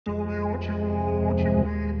grew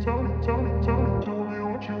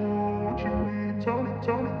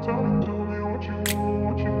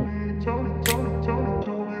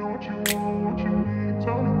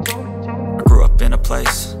up in a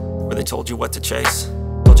place where they told you what to chase,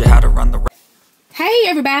 told you how to run the. Hey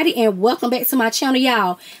everybody, and welcome back to my channel,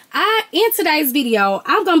 y'all. In today's video,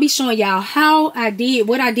 I'm gonna be showing y'all how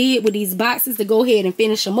what I did with these boxes to go ahead and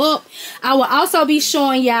finish them up. I will also be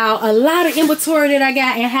showing y'all a lot of inventory that I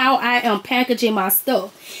got and how I am packaging my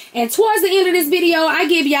stuff. And towards the end of this video, I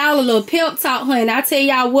give y'all a little pep talk, honey. I tell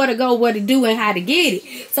y'all where to go, what to do, and how to get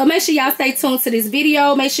it. So make sure y'all stay tuned to this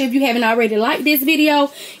video. Make sure if you haven't already liked this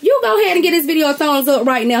video, you go ahead and get this video a thumbs up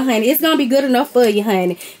right now, honey. It's gonna be good enough for you,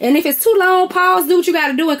 honey. And if it's too long, pause, do what you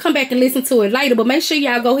gotta do, and come back and listen to it later. But make sure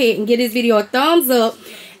y'all go ahead and give this video a thumbs up.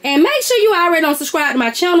 And make sure you already don't subscribe to my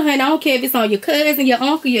channel, honey. I don't care if it's on your cousin, your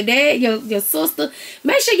uncle, your dad, your sister.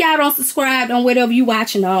 Make sure y'all don't subscribe on whatever you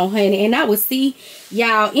watching on, honey. And I will see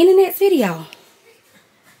y'all in the next video.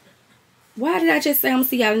 Why did I just say I'm gonna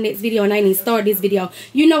see y'all in the next video and I didn't even start this video?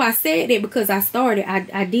 You know I said that because I started.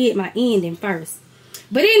 I did my ending first.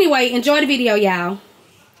 But anyway, enjoy the video, y'all.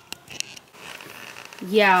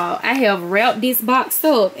 Y'all, I have wrapped this box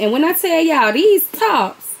up. And when I tell y'all these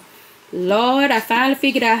tops, Lord, I finally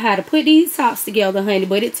figured out how to put these tops together, honey.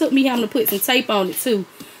 But it took me having to put some tape on it, too.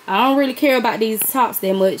 I don't really care about these tops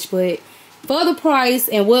that much. But for the price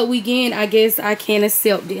and what we get, I guess I can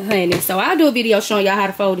accept it, honey. So I'll do a video showing y'all how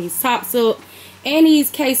to fold these tops up. And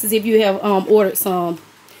these cases if you have ordered some.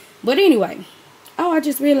 But anyway. Oh, I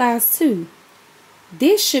just realized, too.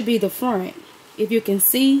 This should be the front. If you can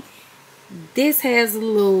see. This has a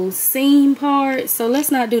little seam part, so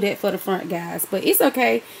let's not do that for the front, guys. But it's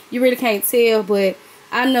okay. You really can't tell, but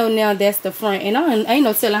I know now that's the front. And I ain't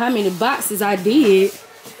no telling how many boxes I did.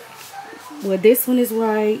 Well, this one is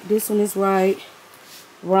right. This one is right.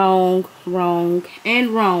 Wrong, wrong,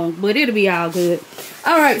 and wrong. But it'll be all good.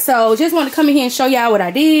 Alright, so just want to come in here and show y'all what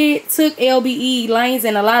I did. Took LBE, Lanes,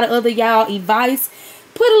 and a lot of other y'all advice.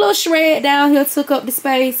 Put a little shred down here, took up the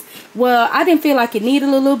space. Well, I didn't feel like it needed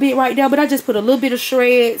a little bit right there, but I just put a little bit of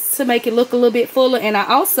shreds to make it look a little bit fuller. And I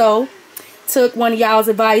also took one of y'all's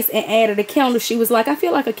advice and added a candle. She was like, I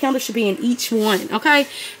feel like a candle should be in each one, okay?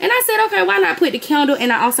 And I said, okay, why not put the candle?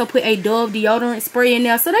 And I also put a Dove deodorant spray in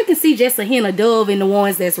there so they can see just a hint of Dove in the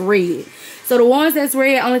ones that's red. So the ones that's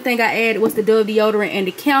red, only thing I added was the Dove deodorant and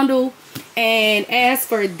the candle. And as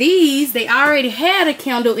for these, they already had a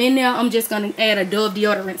candle in there. I'm just going to add a Dove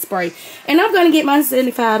deodorant spray. And I'm going to get my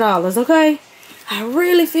 $75, okay? I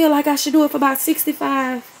really feel like I should do it for about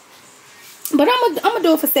 $65. But I'm gonna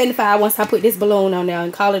do it for $75 once I put this balloon on there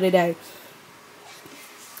and call it a day.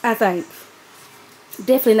 I think.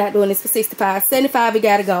 Definitely not doing this for $65. $75, we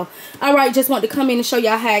gotta go. Alright, just want to come in and show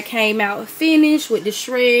y'all how it came out finished with the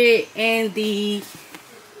shred and the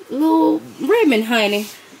little ribbon, honey.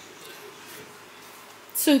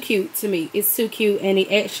 Too cute to me. It's too cute, and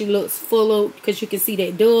it actually looks fuller because you can see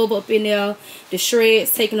that Dove up in there, the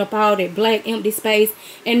shreds taking up all that black empty space.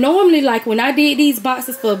 And normally, like when I did these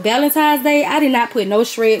boxes for Valentine's Day, I did not put no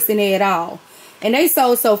shreds in there at all, and they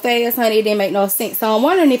sold so fast, honey, it didn't make no sense. So I'm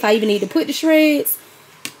wondering if I even need to put the shreds,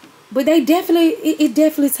 but they definitely, it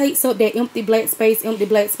definitely takes up that empty black space.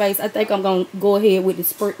 I think I'm gonna go ahead with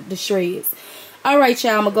the shreds. Alright,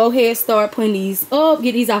 y'all, I'm going to go ahead and start putting these up.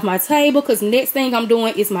 Get these off my table. Because next thing I'm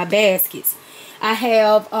doing is my baskets. I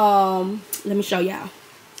have, let me show y'all.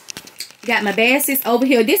 Got my baskets over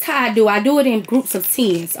here. This is how I do. I do it in groups of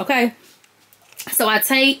 10s, okay? So I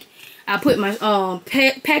put my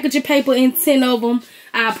packaging paper in 10 of them.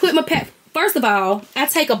 I put my first of all, I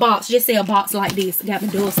take a box. Just say a box like this. Got my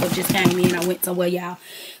door stuff just came in. I went somewhere, y'all.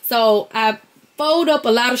 So I fold up a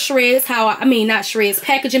lot of shreds, not shreds,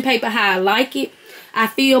 packaging paper how I like it. I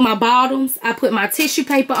fill my bottoms. I put my tissue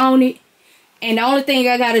paper on it. And the only thing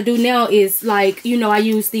I got to do now is, like, you know, I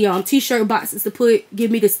use the t-shirt boxes to give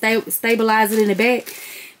me the stabilize it in the back.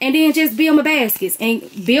 And then just build my baskets. And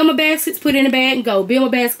build my baskets, put it in the bag and go. Build my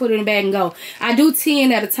baskets, put it in the bag and go. I do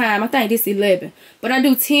 10 at a time. I think this is 11. But I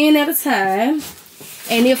do 10 at a time.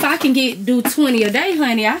 And if I can do 20 a day,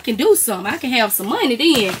 honey, I can do some. I can have some money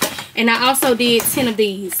then. And I also did 10 of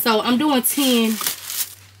these. So I'm doing 10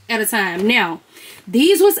 at a time. Now,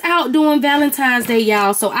 These was out doing Valentine's Day,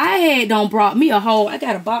 y'all. So I had done brought me a whole, I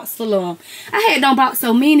got a box full of them. I had done bought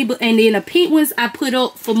so many, but and then the pink ones I put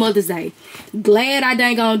up for Mother's Day. Glad I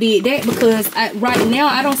dang on did that, because right now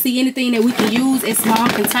I don't see anything that we can use in small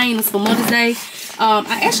containers for Mother's Day.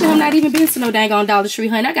 I actually have not even been to no dang on Dollar Tree,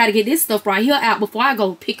 honey. I gotta get this stuff right here out before I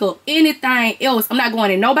go pick up anything else. I'm not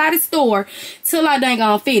going in nobody's store till I dang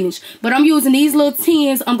on finish. But I'm using these little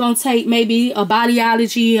tins. I'm gonna take maybe a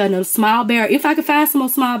Bodyology and a small barrel. If I can find some more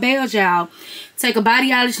small barrels, y'all. Take a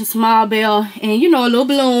Bodyology small barrel and, you know, a little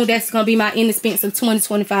balloon. That's gonna be my inexpensive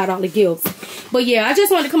 $20-$25 gifts. But yeah, I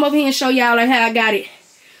just wanted to come over here and show y'all like how I got it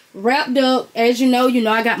wrapped up. As you know,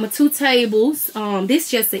 I got my 2 tables. This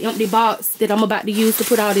just an empty box that I'm about to use to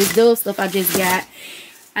put all this Dove stuff I just got.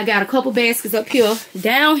 I got a couple baskets up here.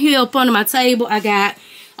 Down here up under my table, I got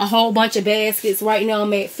a whole bunch of baskets. Right now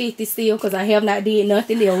I'm at 50 still because I have not did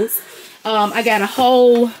nothing else. I got a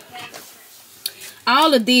whole,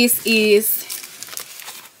 all of this is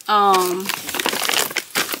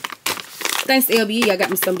thanks to LBE, I got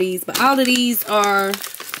me some of these, but all of these are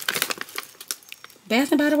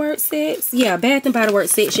Bath and Body Works sets. Yeah, Bath and Body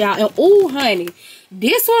Works sets, y'all. And oh, honey,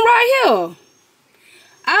 this one right here,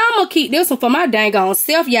 I'm gonna keep this one for my dang on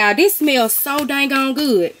self, y'all. This smells so dang on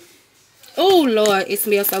good. Oh, Lord, it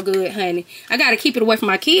smells so good, honey. I gotta keep it away from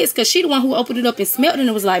my kids because she the one who opened it up and smelled it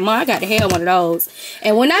and was like, Mom, I got to have one of those.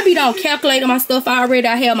 And when I be done calculating my stuff already,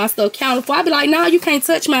 I have my stuff counted for. I be like, nah, you can't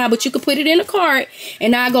touch mine, but you can put it in a cart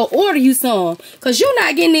and I go order you some. Because you're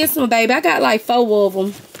not getting this one, baby. I got like 4 of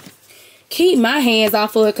them. Keep my hands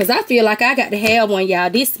off of it because I feel like I got to have one, y'all.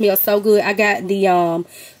 This smells so good. I got the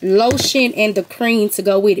lotion and the cream to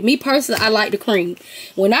go with it. Me personally, I like the cream.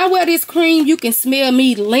 When I wear this cream, you can smell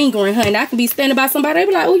me lingering, honey. I can be standing by somebody, they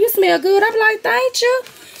be like, oh, you smell good. I be like, thank you.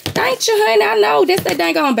 Thank you, honey. I know that's that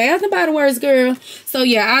dang on Bath and Body Works, girl. So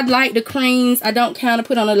yeah, I like the creams. I don't kind of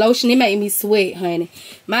put on the lotion. It make me sweat, honey.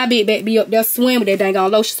 My big back be up there swim with that dang on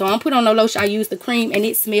lotion. So I don't put on no lotion. I use the cream and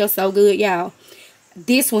it smells so good, y'all.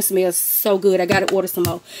 This one smells so good. I gotta order some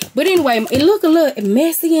more. But anyway, it look a little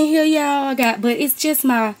messy in here, y'all. But it's just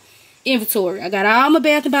my inventory. I got all my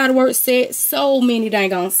Bath and Body Works sets. So many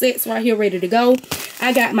dang on sets right here ready to go.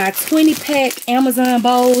 I got my 20-pack Amazon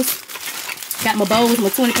bowls. Got my bowls, my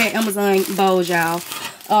 20-pack Amazon bowls, y'all.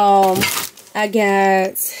 I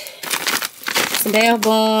got some bath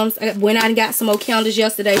bombs. I went out and got some more candles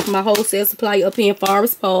yesterday from my wholesale supply up here in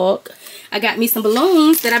Forest Park. I got me some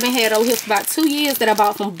balloons that I've been had over here for about 2 years that I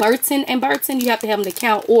bought from Burton & Burton. You have to have an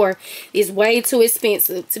account or it's way too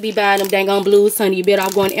expensive to be buying them dang on blues, honey. You better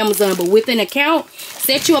off going to Amazon. But with an account,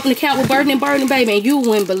 set you up an account with Burton & Burton, baby, and you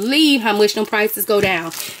wouldn't believe how much them prices go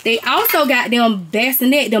down. They also got them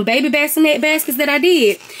bassinet, them baby bassinet baskets that I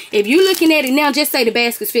did. If you looking at it now, just say the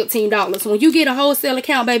basket's $15. When you get a wholesale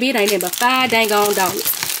account, baby, it ain't even but $5 dang on dollars.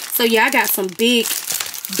 So yeah, I got some big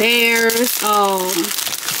bears.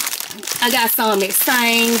 I got some that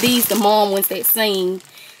sing. These the mom ones that sing.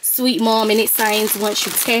 Sweet Mom, and it sings once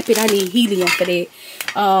you tap it. I need helium for that.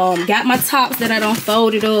 Got my tops that I done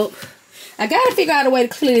folded up. I gotta figure out a way to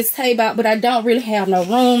clear this table out, but I don't really have no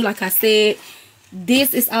room. Like I said,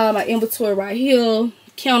 this is all my inventory right here.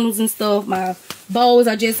 Candles and stuff. My bowls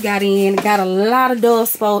I just got in. Got a lot of Dove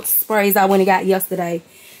sprays I went and got yesterday.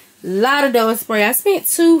 Lot of Dove spray. I spent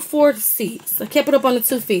 $246. I kept it up on the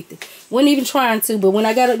 $250. Wasn't even trying to, but when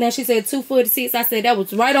I got up there, she said $246. I said that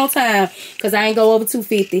was right on time because I ain't go over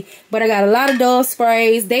 $250. But I got a lot of Dove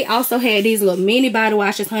sprays. They also had these little mini body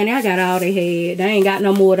washes, honey. I got all they had. They ain't got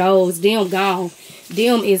no more of those. Them gone.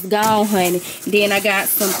 Them is gone, honey. Then I got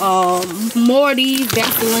some more of these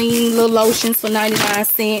Vaseline little lotions for 99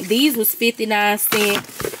 cents. These was 59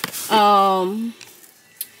 cents. I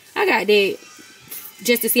got that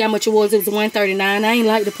just to see how much it was. It was $139. I ain't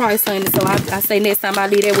like the price, honey, so I say next time I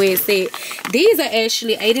leave that way it said. These are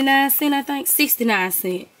actually 89 cents, I think. 69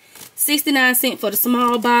 cents. 69 cents for the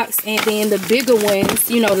small box, and then the bigger ones,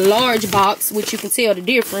 you know, the large box, which you can tell the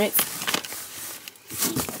difference,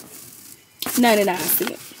 99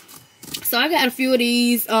 cents. So I got a few of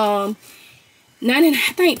these. 99,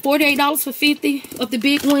 I think $48 for 50 of the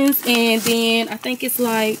big ones, and then I think it's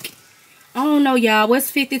like, I don't know, y'all. What's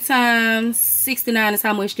 50 times 69 is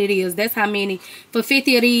how much that is. That's how many. For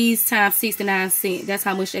 50 of these times 69 cents, that's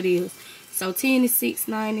how much that is. So 10 is 6,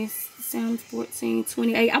 9 is 7, 14,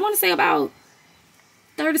 28. I want to say about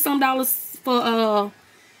 $30 some for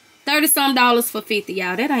 $30 some for 50,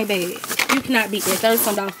 y'all. That ain't bad. You cannot beat that.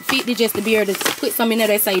 $30 for 50 just to be able to put something in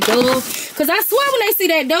there that say Dove. Because I swear when they see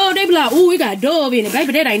that Dove, they be like, ooh, it got Dove in it.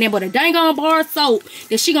 Baby, that ain't nothing but a dang on bar of soap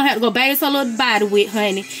that she gonna have to go bathe her little body with,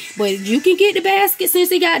 honey. But you can get the basket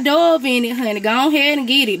since it got Dove in it, honey. Go ahead and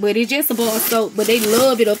get it. But it's just a bar of soap. But they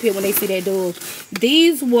love it up here when they see that Dove.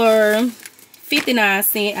 These were 59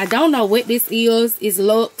 cents. I don't know what this is. It's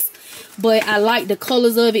Lux. But I like the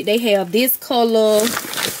colors of it. They have this color,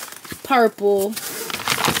 purple,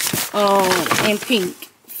 and pink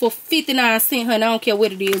for 59 cents, honey. I don't care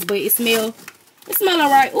what it is, but it smell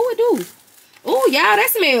alright. Oh, it do. Oh, y'all, that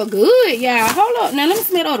smell good, y'all. Hold up. Now, let me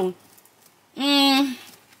smell the other one.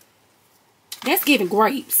 That's giving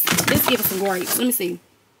grapes. Let's give it some grapes. Let me see.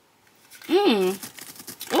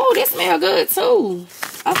 Oh, that smell good, too.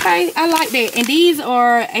 Okay, I like that. And these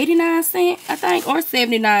are 89 cents, I think, or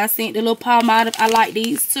 79 cents. The little Palmolive, I like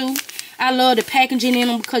these, too. I love the packaging in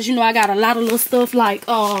them because, you know, I got a lot of little stuff like,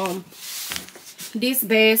 this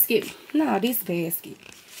basket. No, this basket.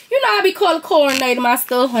 You know, I be color coordinating my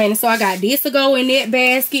stuff, honey. So I got this to go in that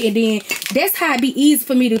basket. And then that's how it be easy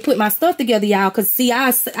for me to put my stuff together, y'all. Because, see,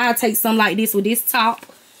 I'll take something like this with this top.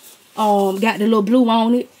 Got the little blue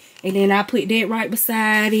on it. And then I put that right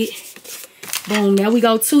beside it. Boom. Now we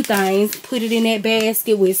go two things. Put it in that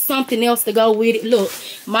basket with something else to go with it. Look,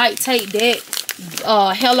 might take that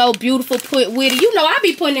Hello Beautiful put with it. You know, I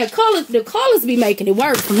be putting that color. The colors be making it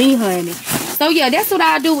work for me, honey. So, yeah, that's what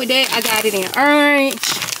I do with that. I got it in orange,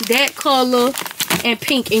 that color, and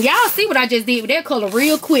pink. And y'all see what I just did with that color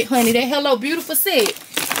real quick, honey. That Hello Beautiful set.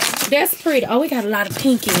 That's pretty. Oh, we got a lot of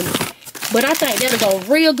pink in it. But I think that'll go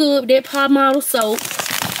real good with that Palmolive soap.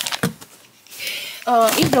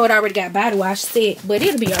 Even though it already got body wash set, but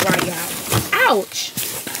it'll be alright, y'all. Ouch.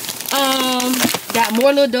 Got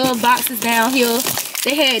more little Dove boxes down here.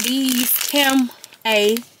 They had these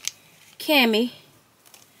Cami,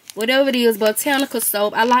 whatever it is, botanical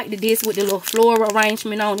soap. I liked this with the little floral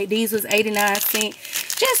arrangement on it. These was 89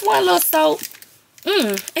 cents. Just one little soap.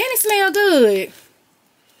 And it smell good.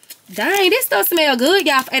 Dang, this stuff smell good,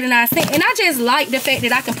 y'all, for 89 cents. And I just like the fact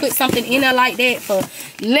that I can put something in there like that for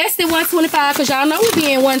less than $1.25. Because y'all know we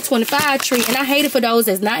be in $1.25 treat. And I hate it for those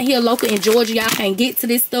that's not here local in Georgia. Y'all can't get to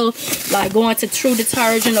this stuff. Like going to True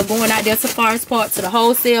Detergent or going out there to Forest Park to the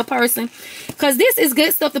wholesale person. Because this is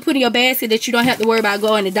good stuff to put in your basket that you don't have to worry about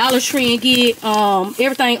going to Dollar Tree and get.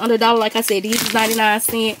 Everything under $1. Like I said, these is 99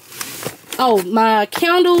 cents. Oh, my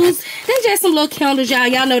candles. They just some little candles, y'all.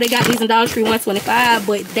 Y'all know they got these in Dollar Tree $1.25,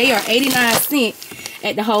 but they are 89 cents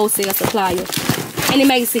at the wholesale supplier. And it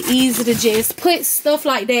makes it easy to just put stuff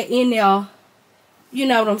like that in there. You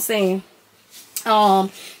know what I'm saying?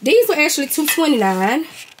 These were actually $2.29.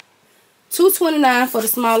 $2.29 for the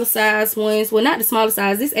smaller size ones. Well, not the smaller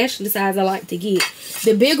size. This is actually the size I like to get.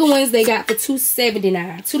 The bigger ones they got for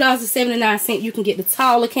 $2.79. $2.79. You can get the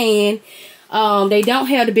taller can. They don't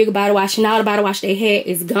have the bigger body wash, and all the body wash they had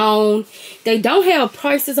is gone. They don't have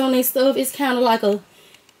prices on their stuff. It's kind of like a,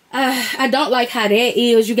 I don't like how that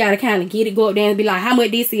is. You got to kind of get it, go up there and be like, how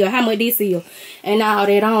much this is, how much this is, and all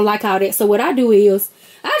that. I don't like all that. So what I do is,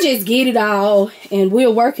 I just get it all, and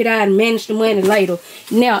we'll work it out and manage the money later.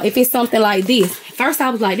 Now, if it's something like this, first I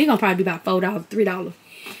was like, they're going to probably be about $4, $3.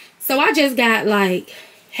 So I just got like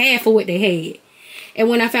half of what they had. And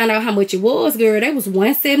when I found out how much it was, girl, that was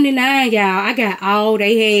 $1.79, y'all. I got all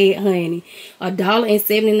they had, honey.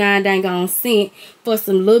 $1.79 dang on cent for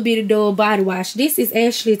some little bitty Dove body wash. This is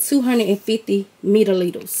actually 250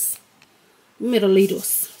 milliliters.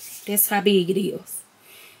 That's how big it is.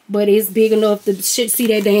 But it's big enough to see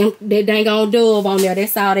that dang on Dove on there.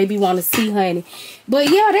 That's all they be wanting to see, honey. But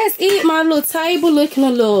yeah, that's it. My little table looking a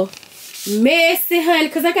little messy, honey,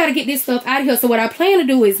 because I gotta get this stuff out of here. So what I plan to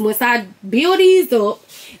do is once I build these up,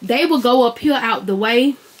 they will go up here out the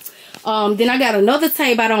way. Then I got another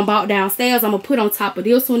table I done bought downstairs. I'm gonna put on top of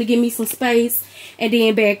this one to give me some space. And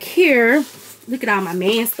then back here, look at all my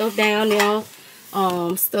man stuff down there.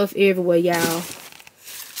 Stuff everywhere, y'all.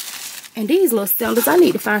 And these little sandals, I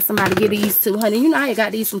need to find somebody to get these to, honey. You know, I ain't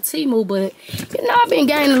got these from Temu, but, you know, I've been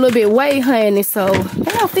gaining a little bit of weight, honey. So,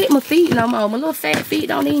 they don't fit my feet no more. My little fat feet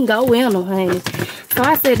don't even go in them, honey. So,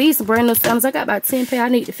 I said, these some brand new sandals. I got about 10 pair. I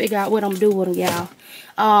need to figure out what I'm doing with them,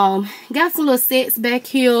 y'all. Got some little sets back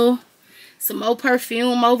here. Some more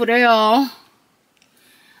perfume over there.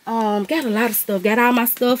 Got a lot of stuff. Got all my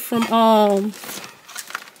stuff from,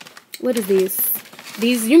 what is this?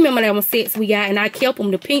 These, you remember that one sets we got, and I kept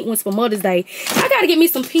them, the pink ones for Mother's Day. I gotta get me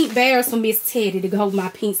some pink bears from Miss Teddy to go with my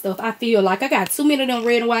pink stuff. I feel like I got too many of them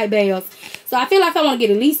red and white bears. So I feel like I want to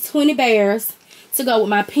get at least 20 bears to go with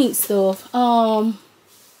my pink stuff.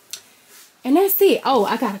 And that's it. Oh,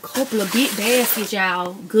 I got a couple of big baskets,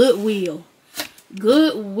 y'all. Goodwill,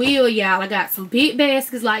 y'all. I got some big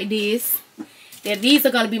baskets like this. Now, these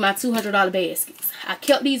are going to be my $200 baskets. I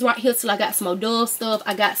kept these right here till I got some more Dove stuff.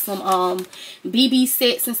 I got some BB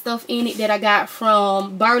sets and stuff in it that I got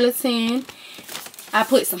from Burlington. I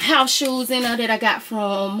put some house shoes in there that I got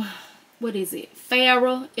from, what is it?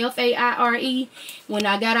 Farrah, F-A-I-R-E. When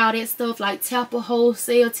I got all that stuff like Tappa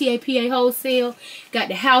Wholesale, T-A-P-A Wholesale. Got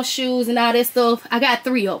the house shoes and all that stuff. I got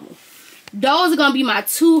 3 of them. Those are going to be my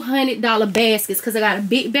 $200 baskets because I got a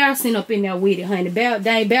big bear sitting up in there with it, honey. Bear,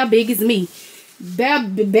 dang, bear big as me.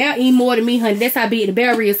 Bear eat more than me, honey. That's how big the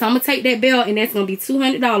bear is. So I'm going to take that bear and that's going to be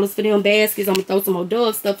 $200 for them baskets. I'm going to throw some more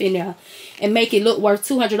Dove stuff in there and make it look worth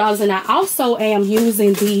 $200. And I also am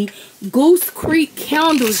using the Goose Creek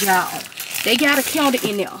candles, y'all. They got a candle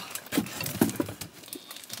in there.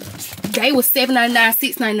 They was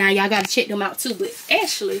 $7.99, $6.99. Y'all got to check them out too. But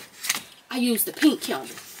actually, I used the pink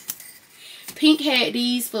candle. Pink had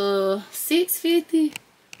these for $6.50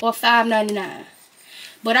 or $5.99.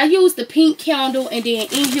 But I used the pink candle, and then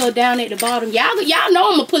in here down at the bottom, y'all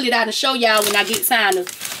know I'm gonna pull it out and show y'all when I get time to,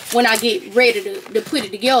 when I get ready to put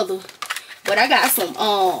it together. But I got some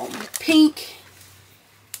pink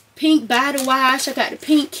body wash. I got the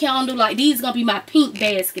pink candle. Like, these gonna be my pink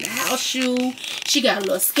basket. House shoe. She got a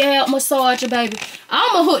little scalp massager, baby.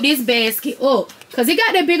 I'm gonna hook this basket up because it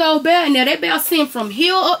got that big old bell in there. That bell sitting from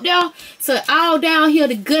here up there to all down here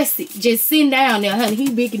to Gussie. Just sitting down there, honey.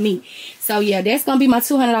 He big as me. So yeah, that's gonna be my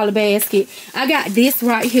 $200 basket. I got this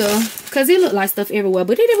right here because it look like stuff everywhere,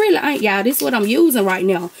 but it really ain't, y'all. This is what I'm using right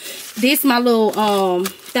now. This my little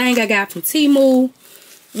thing I got from Temu.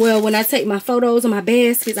 Well, when I take my photos of my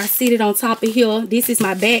baskets, I sit it on top of here. This is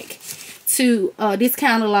my back to this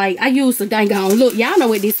kind of like, I use the dang on. Look, y'all know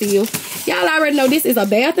what this is. Y'all already know this is a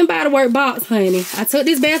Bath and Body Works box, honey. I took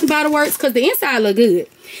this Bath and Body Works because the inside look good.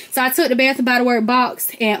 So I took the Bath and Body Works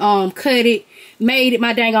box and cut it, made it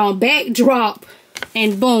my dang on backdrop,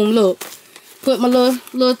 and boom, look. Put my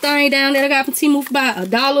little thing down that I got from Temu for about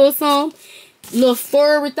 $1 or something. Little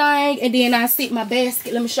furry thing, and then I sit my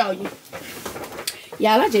basket. Let me show you.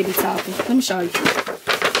 Y'all, I just be talking. Let me show you.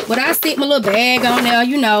 But I stick my little bag on there,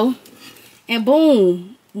 you know. And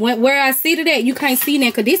boom. Where I sit it at, you can't see that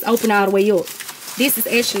because this open all the way up. This is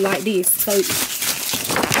actually like this. So,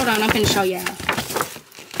 hold on. I'm finna show y'all.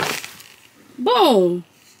 Boom.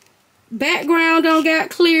 Background done got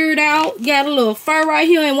cleared out. Got a little fur right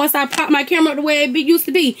here. And once I pop my camera up the way it used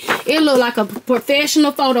to be, it looked like a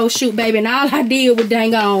professional photo shoot, baby. And all I did was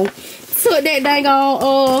dang on. Took that dang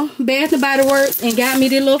on Bath and Body Works and got me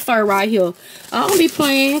this little fur right here. I don't be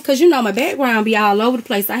playing because you know my background be all over the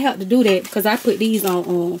place. I have to do that because I put these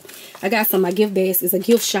on. I got some of my gift baskets, a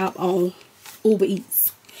gift shop on Uber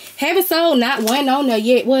Eats. Haven't sold not one on there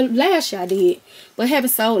yet. Well, last year I did, but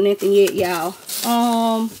haven't sold nothing yet, y'all.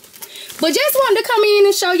 But just wanted to come in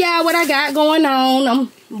and show y'all what I got going on.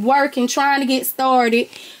 I'm working, trying to get started.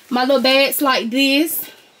 My little bags like this.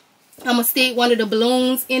 I'm going to stick one of the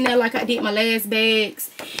balloons in there like I did my last bags.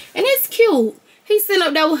 And it's cute. He sent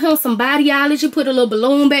up there with him some bodyology. Put a little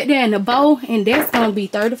balloon back there in the bow. And that's going to be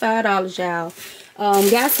 $35, y'all.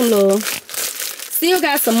 Got some little... Still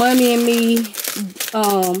got some Mommy and Me.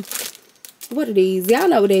 What are these? Y'all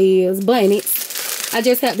know what they is. Bonnets. I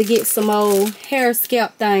just have to get some old hair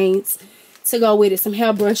scalp things to go with it. Some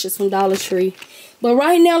hair brushes from Dollar Tree. But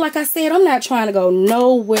right now, like I said, I'm not trying to go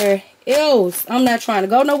nowhere else. I'm not trying to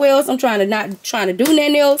go nowhere else. I'm not trying to do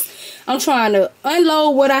nothing else. I'm trying to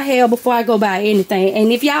unload what I have before I go buy anything.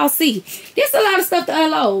 And if y'all see, there's a lot of stuff to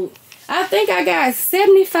unload. I think I got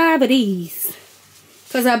 75 of these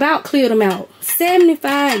because I about cleared them out.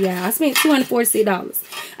 75, y'all. I spent $246.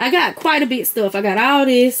 I got quite a bit of stuff. I got all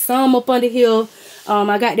this, some up under here.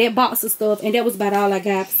 I got that box of stuff, and that was about all I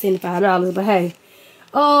got for $75. But hey,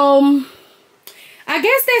 I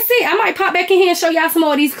guess that's it. I might pop back in here and show y'all some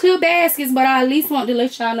more of these clear baskets, but I at least want to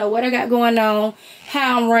let y'all know what I got going on,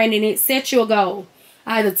 how I'm running it. Set your goal.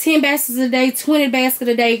 Either 10 baskets a day, 20 baskets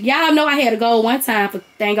a day. Y'all know I had a goal one time for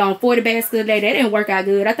dang on 40 baskets a day. That didn't work out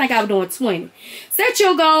good. I think I was doing 20. Set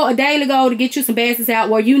your goal, a daily goal, to get you some baskets out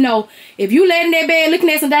where you know if you lay in that bed looking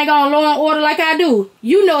at some dang on Law and Order like I do,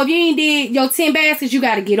 you know if you ain't did your 10 baskets, you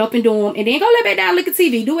got to get up and do them. And then go lay back down, look at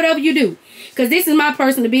TV. Do whatever you do. Because this is my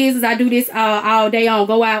personal business. I do this all day. I don't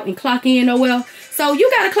go out and clock in nowhere. So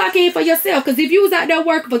you got to clock in for yourself. Because if you was out there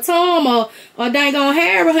working for Tom or dang on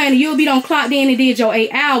Harry, honey, you'll be done clocked in and did your 8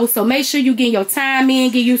 hours. So make sure you get your time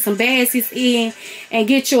in, get you some baskets in, and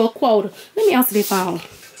get your quota. Let me answer this phone.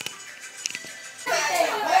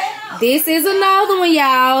 This is another one,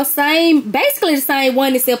 y'all. Basically the same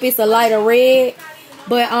one, except it's a lighter red.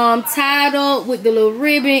 but tied up with the little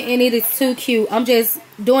ribbon, and it is too cute. I'm just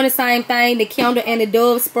doing the same thing, the candle and the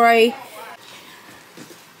Dove spray.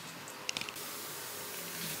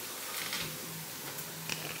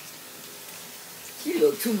 She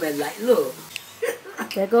look too much like, look.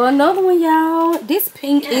 There go another one, y'all. This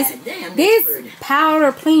pink is, this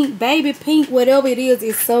powder pink, baby pink, whatever it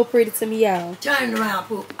is so pretty to me, y'all. Turn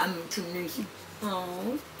around, I'm too nice.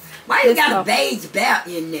 Oh, why you got a beige belt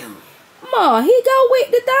in there? Mom, he go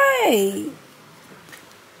with the thing.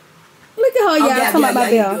 Look at her, y'all. Talking about my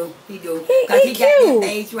belt. He do. He got cute. that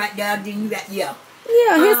beige right there. Then you got Yeah,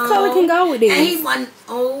 his color can go with this. And he won.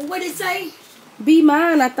 Oh, what did it say? Be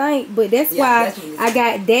mine, I think, but that's why I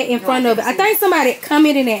got that in front of it. I think somebody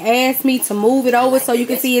commented and asked me to move it over so you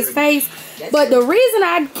can see his face. But the reason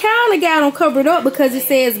I kind of got him covered up because it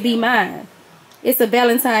says be mine. It's a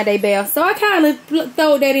Valentine's Day bell. So I kind of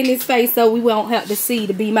throw that in his face so we won't have to see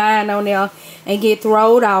the be mine on there and get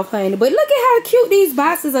thrown off, honey. But look at how cute these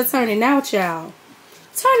boxes are turning out, y'all.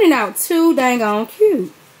 Turning out too dang on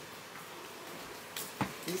cute.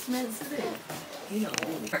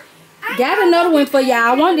 Got another one for y'all.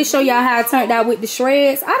 I wanted to show y'all how it turned out with the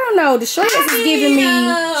shreds. I don't know. The shreds is giving me...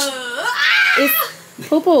 It's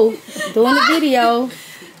poo-poo doing the video. Girl,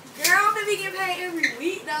 I'm gonna be getting paid every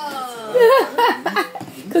week, though.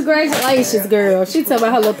 Congratulations, girl. She talking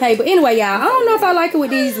about her little paper. Anyway, y'all, I don't know if I like it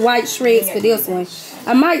with these white shreds for this one.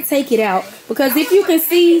 I might take it out. Because if you can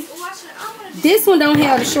see... This one don't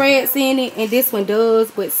have the shreds in it, and this one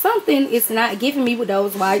does, but something is not giving me with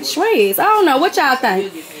those white shreds. I don't know. What y'all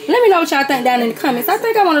think? Let me know what y'all think down in the comments. I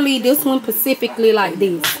think I want to leave this one specifically like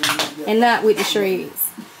this, and not with the shreds.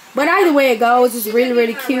 But either way it goes, it's really,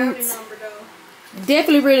 really cute.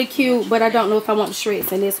 Definitely really cute, but I don't know if I want the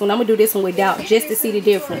shreds in this one. I'm going to do this one without, just to see the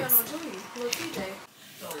difference.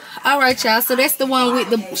 Alright, y'all. So that's the one with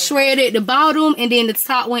the shred at the bottom, and then the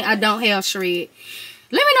top one I don't have shred.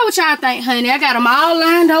 Let me know what y'all think, honey. I got them all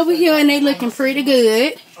lined over here, and they looking pretty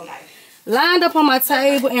good. Lined up on my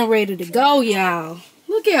table and ready to go, y'all.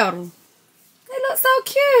 Look at them. They look so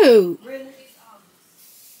cute.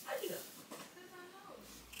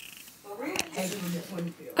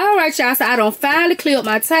 Alright, y'all. So I done finally cleared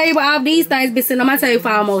my table. All these things been sitting on my table for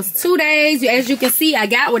almost 2 days. As you can see, I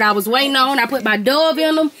got what I was waiting on. I put my Dove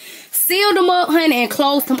in them. Sealed them up, honey, and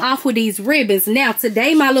closed them off with these ribbons. Now,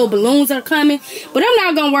 today, my little balloons are coming. But I'm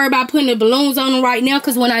not going to worry about putting the balloons on them right now.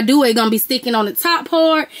 Because when I do, it's going to be sticking on the top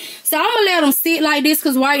part. So, I'm going to let them sit like this.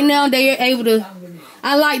 Because right now, they're able to...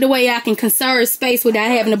 I like the way I can conserve space without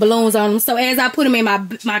having the balloons on them. So, as I put them in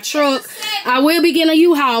my truck, I will be getting a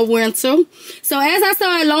U-Haul winter. So, as I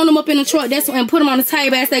start loading them up in the truck, that's when, and put them on the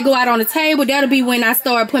table as they go out on the table, that'll be when I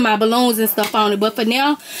start putting my balloons and stuff on it. But for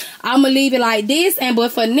now, I'm going to leave it like this.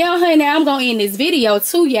 But for now, honey, I'm going to end this video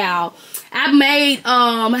too, y'all. I made,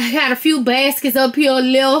 I got a few baskets up here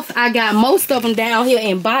left. I got most of them down here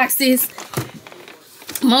in boxes.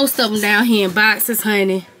 Most of them down here in boxes,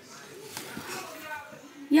 honey.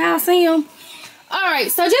 Y'all see them? Alright,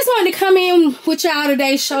 so just wanted to come in with y'all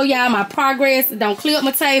today, show y'all my progress. Don't clear up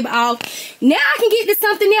my table off. Now I can get to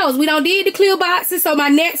something else. We don't did the clear boxes, so my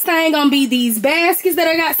next thing gonna be these baskets that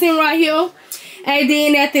I got sitting right here. And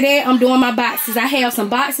then after that, I'm doing my boxes. I have some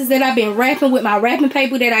boxes that I've been wrapping with my wrapping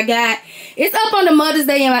paper that I got. It's up on the Mother's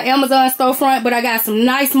Day in my Amazon storefront, but I got some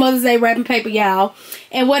nice Mother's Day wrapping paper, y'all.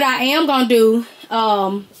 And what I am gonna do,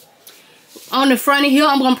 on the front of here,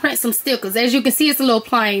 I'm going to print some stickers. As you can see, it's a little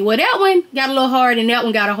plain. Well, that one got a little hard and that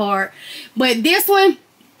one got a heart. But this one,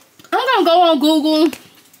 I'm going to go on Google,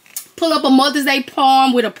 pull up a Mother's Day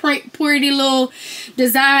palm with a pretty little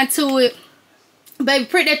design to it. Baby,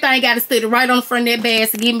 print that thing, got to stick it right on the front of that bag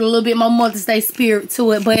to give me a little bit more Mother's Day spirit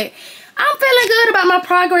to it. But I'm feeling good about my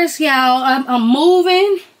progress, y'all. I'm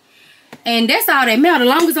moving. And that's all that matters.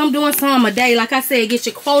 As long as I'm doing something a day. Like I said, get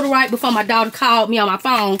your quota right before my daughter called me on my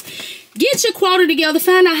phone. Get your quota together.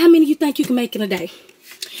 Find out how many you think you can make in a day.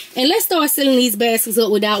 And let's start selling these baskets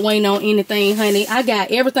up without waiting on anything, honey. I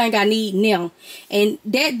got everything I need now. And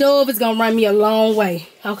that Dove is going to run me a long way.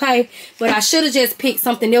 Okay? But I should have just picked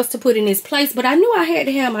something else to put in this place. But I knew I had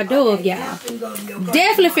to have my Dove, y'all.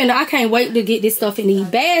 Definitely finna. I can't wait to get this stuff in these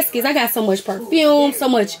baskets. I got so much perfume, so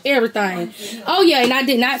much everything. Oh, yeah. And I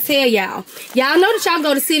did not tell y'all. Y'all know that y'all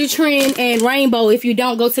go to City Trend and Rainbow if you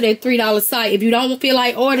don't go to that $3 site. If you don't feel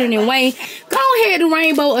like ordering and waiting, go ahead to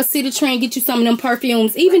Rainbow or City Trend. Get you some of them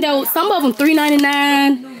perfumes. Even though some of them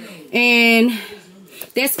 $3.99 and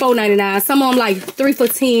That's $4.99. Some of them like 3 for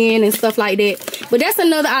 $10 and stuff like that. But that's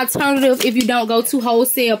another alternative if you don't go to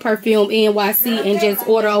Wholesale Perfume NYC and just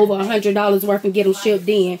order over $100 worth and get them shipped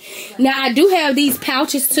in. Now, I do have these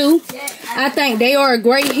pouches too. I think they are a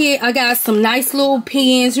great hit. I got some nice little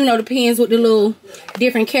pens. You know, the pens with the little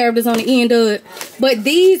different characters on the end of it. But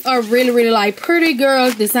these are really, really like Pretty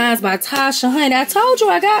Girls designs by Tasha. Honey, I told you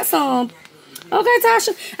I got some. Okay,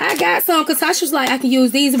 Tasha, I got some because Tasha was like, I can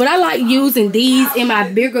use these. But I like using these in my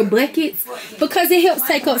bigger buckets because it helps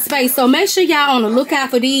take up space. So make sure y'all on the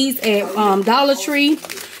lookout for these at Dollar Tree.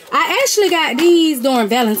 I actually got these during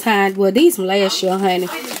Valentine's. Well, these from last year, honey.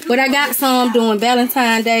 But I got some during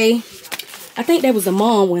Valentine's Day. I think that was the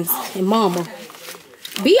mom ones and mama.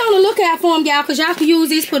 Be on the lookout for them, y'all, because y'all can use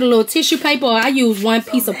these, put a little tissue paper, or I use one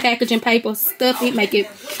piece of packaging paper, stuff it, make it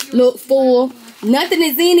look full. Nothing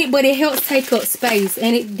is in it, but it helps take up space.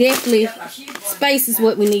 And it definitely, space is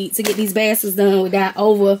what we need to get these baskets done without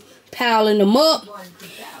overpiling them up.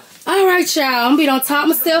 Alright, y'all. I'm going to talk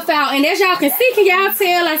myself out. And as y'all can see, can y'all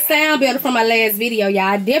tell I sound better from my last video, y'all?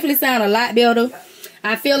 I definitely sound a lot better.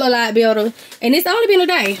 I feel a lot better. And it's only been a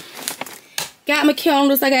day. Got my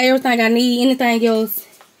candles. I got everything I need. Anything else.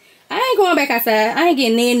 I ain't going back outside. I ain't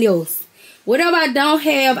getting any else. Whatever I don't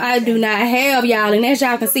have, I do not have, y'all. And as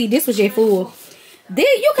y'all can see, this was just full.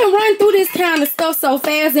 You can run through this kind of stuff so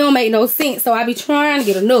fast, it don't make no sense. So I be trying to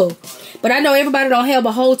get enough. But I know everybody don't have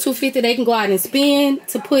a whole $250 they can go out and spend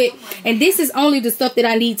to put. And this is only the stuff that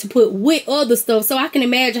I need to put with other stuff. So I can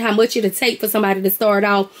imagine how much it'll take for somebody to start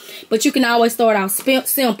off. But you can always start out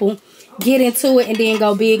simple. Get into it and then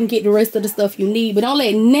go big and get the rest of the stuff you need. But don't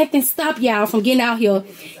let nothing stop y'all from getting out here.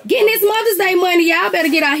 Getting this Mother's Day money. Y'all better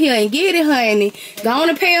get out here and get it, honey. Go on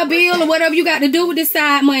and pay a bill or whatever you got to do with this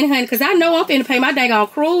side money, honey. Because I know I'm finna pay my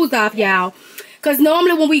daggone cruise off, y'all. Because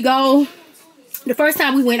normally when we go, the first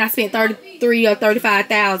time we went, I spent $33,000 or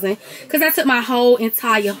 $35,000. Because I took my whole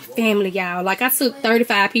entire family, y'all. Like I took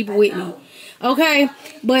 35 people with me. Okay,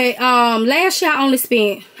 but last year I didn't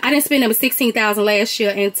spend over $16,000 last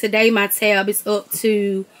year, and today my tab is up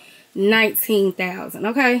to $19,000.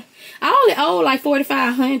 Okay, I only owe like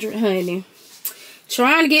 $4,500, honey.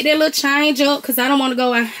 Trying to get that little change up because I don't want to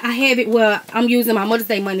go. I have it where I'm using my Mother's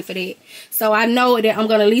Day money for that. So I know that I'm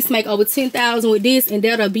gonna at least make over $10,000 with this, and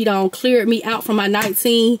that'll be done cleared me out from my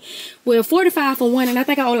 19. Well, 45 for one, and I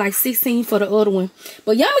think I owe like 16 for the other one.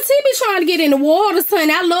 But Yummy T be trying to get in the water,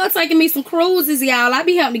 honey. I love taking me some cruises, y'all. I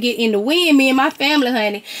be helping to get in the wind. Me and my family,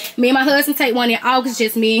 honey. Me and my husband take one in August,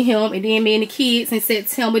 just me and him, and then me and the kids in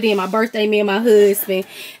September. Then my birthday, me and my husband,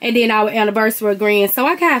 and then our anniversary agreeing. So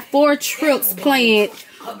I got 4 trips planned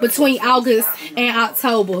between August and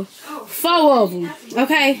October. 4 of them,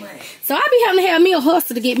 okay? So I be having to have me a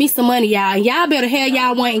hustle to get me some money, y'all. And y'all better have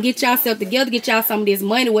y'all one and get yourself together. Get y'all some of this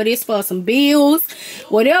money, whether it's for some bills.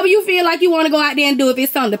 Whatever you feel like you want to go out there and do. If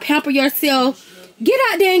it's something to pamper yourself, get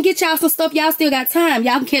out there and get y'all some stuff. Y'all still got time.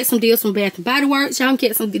 Y'all can catch some deals from Bath & Body Works. Y'all can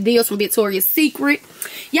get some deals from Victoria's Secret.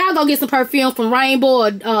 Y'all go get some perfume from Rainbow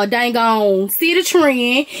or dang on City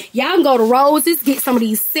Trend. Y'all can go to Roses, get some of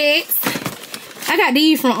these sets. I got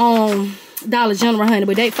these from Dollar General, honey,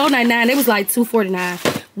 but they $4.99. They was like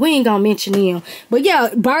 $2.49. We ain't gonna mention them. But yeah,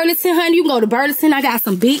 Burlington, honey, you can go to Burlington. I got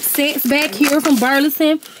some big sets back here from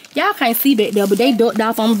Burlington. Y'all can't see back there, but they ducked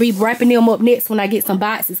off. I'm gonna be wrapping them up next when I get some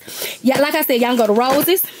boxes. Yeah, like I said, y'all can go to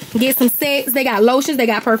Roses, get some sets. They got lotions, they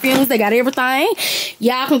got perfumes, they got everything.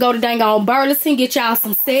 Y'all can go to dang on Burlington, get y'all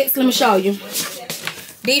some sets. Let me show you.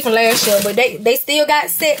 These from last year, but they still got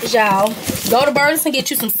sets, y'all. Go to Burlington, get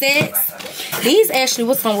you some sets. These actually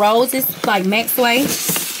was from Roses, like Maxway.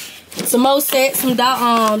 Some more sets from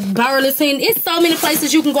Burlington. It's so many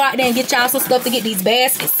places you can go out there and get y'all some stuff to get these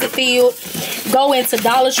baskets filled. Go into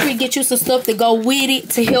Dollar Tree, get you some stuff to go with it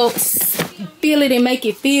to help fill it and make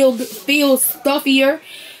it feel stuffier.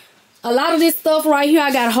 A lot of this stuff right here,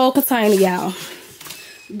 I got a whole container, y'all.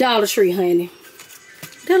 Dollar Tree, honey.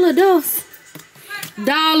 That little dust.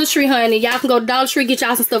 Dollar Tree, honey. Y'all can go to Dollar Tree, get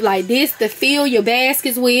y'all some stuff like this to fill your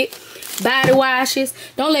baskets with. Body washes.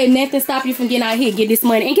 Don't let nothing stop you from getting out here and get this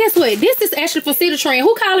money. And guess what? This is actually from Cedar Trend.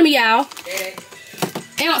 Who calling me, y'all?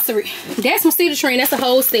 Answer it. That's from Cedar Trend. That's a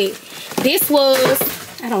whole set. This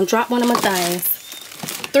was, I don't drop one of my things.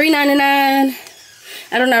 $3.99.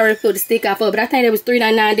 I don't know where to put the stick off of, but I think it was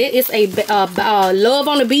 $3.99. This is a Love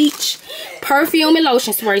on the Beach perfume and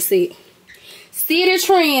lotion spray set. Cedar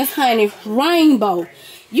Trends, honey. Rainbow.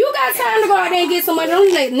 You got time to go out there and get some money.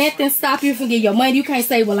 Don't let nothing stop you from getting your money. You can't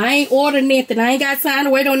say, well, I ain't ordered nothing. I ain't got time to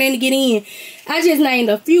wait on them to get in. I just named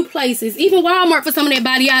a few places. Even Walmart for some of that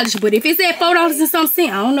bodyology. But if it's at $4 and some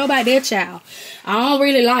cents, I don't know about that, child. I don't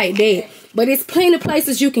really like that. But it's plenty of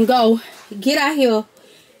places you can go. Get out here.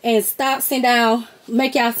 and stop, sit down,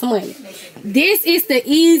 make y'all some money. This is the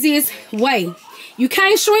easiest way. You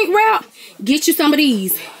can't shrink wrap, get you some of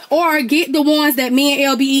these. Or get the ones that me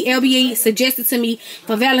and LBE suggested to me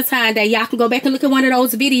for Valentine's Day. Y'all can go back and look at one of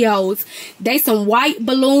those videos. They some white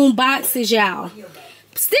balloon boxes, y'all.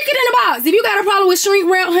 Stick it in the box. If you got a problem with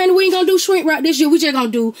shrink wrap, honey, we ain't gonna do shrink wrap this year. We just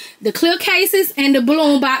gonna do the clear cases and the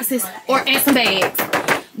balloon boxes and some bags.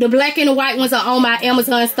 The black and the white ones are on my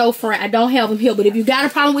Amazon storefront. I don't have them here, but if you got a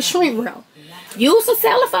problem with shrink wrap, use a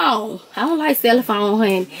cellophane. I don't like cellophane,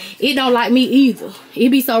 honey. It don't like me either. It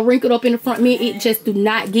be so wrinkled up in the front. Me, it just do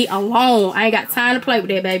not get along. I ain't got time to play with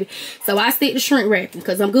that, baby. So I stick to shrink wrapping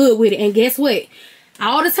because I'm good with it. And guess what?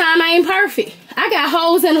 All the time I ain't perfect. I got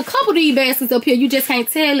holes in a couple of these baskets up here. You just can't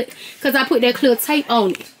tell it because I put that clear tape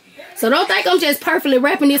on it. So don't think I'm just perfectly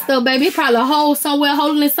wrapping this stuff, baby. It's probably a hole somewhere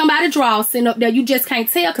holding in somebody's drawer sitting up there. You just can't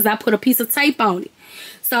tell because I put a piece of tape on it.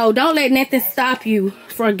 So don't let nothing stop you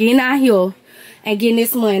from getting out here and getting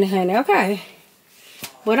this money, honey, okay?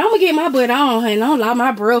 But I'm gonna get my butt on, honey. I don't like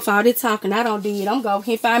my breath for all this talking. I don't do it. I'm going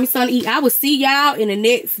to find me something to eat. I will see y'all in the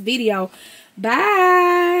next video.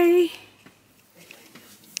 Bye.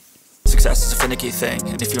 Success is a finicky thing,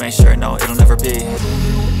 and if you ain't sure, no, it'll never be.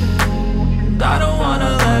 I don't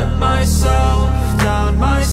wanna let myself down.